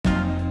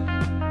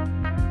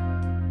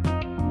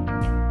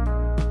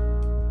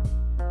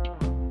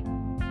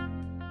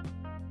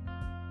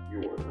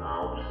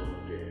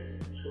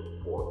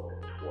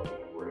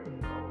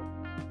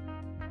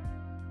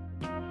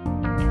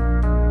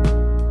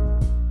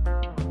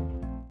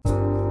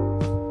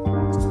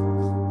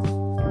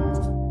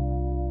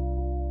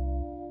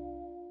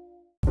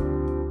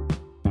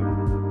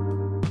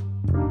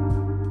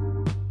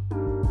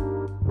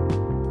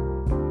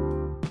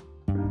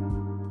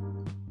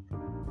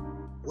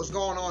What's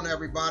going on,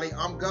 everybody?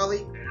 I'm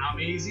Gully. And I'm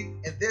Easy.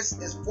 And this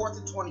is 4th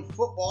and 20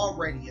 Football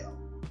Radio.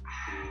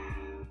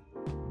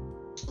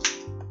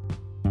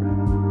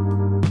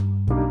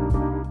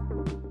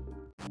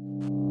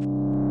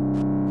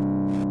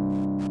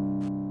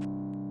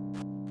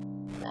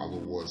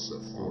 Follow us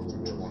at 4th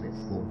and 20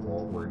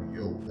 Football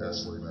Radio.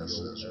 SMS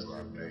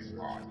Drive Day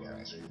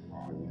Podcast.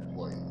 We'll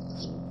play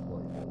this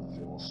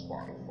on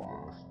Spotify.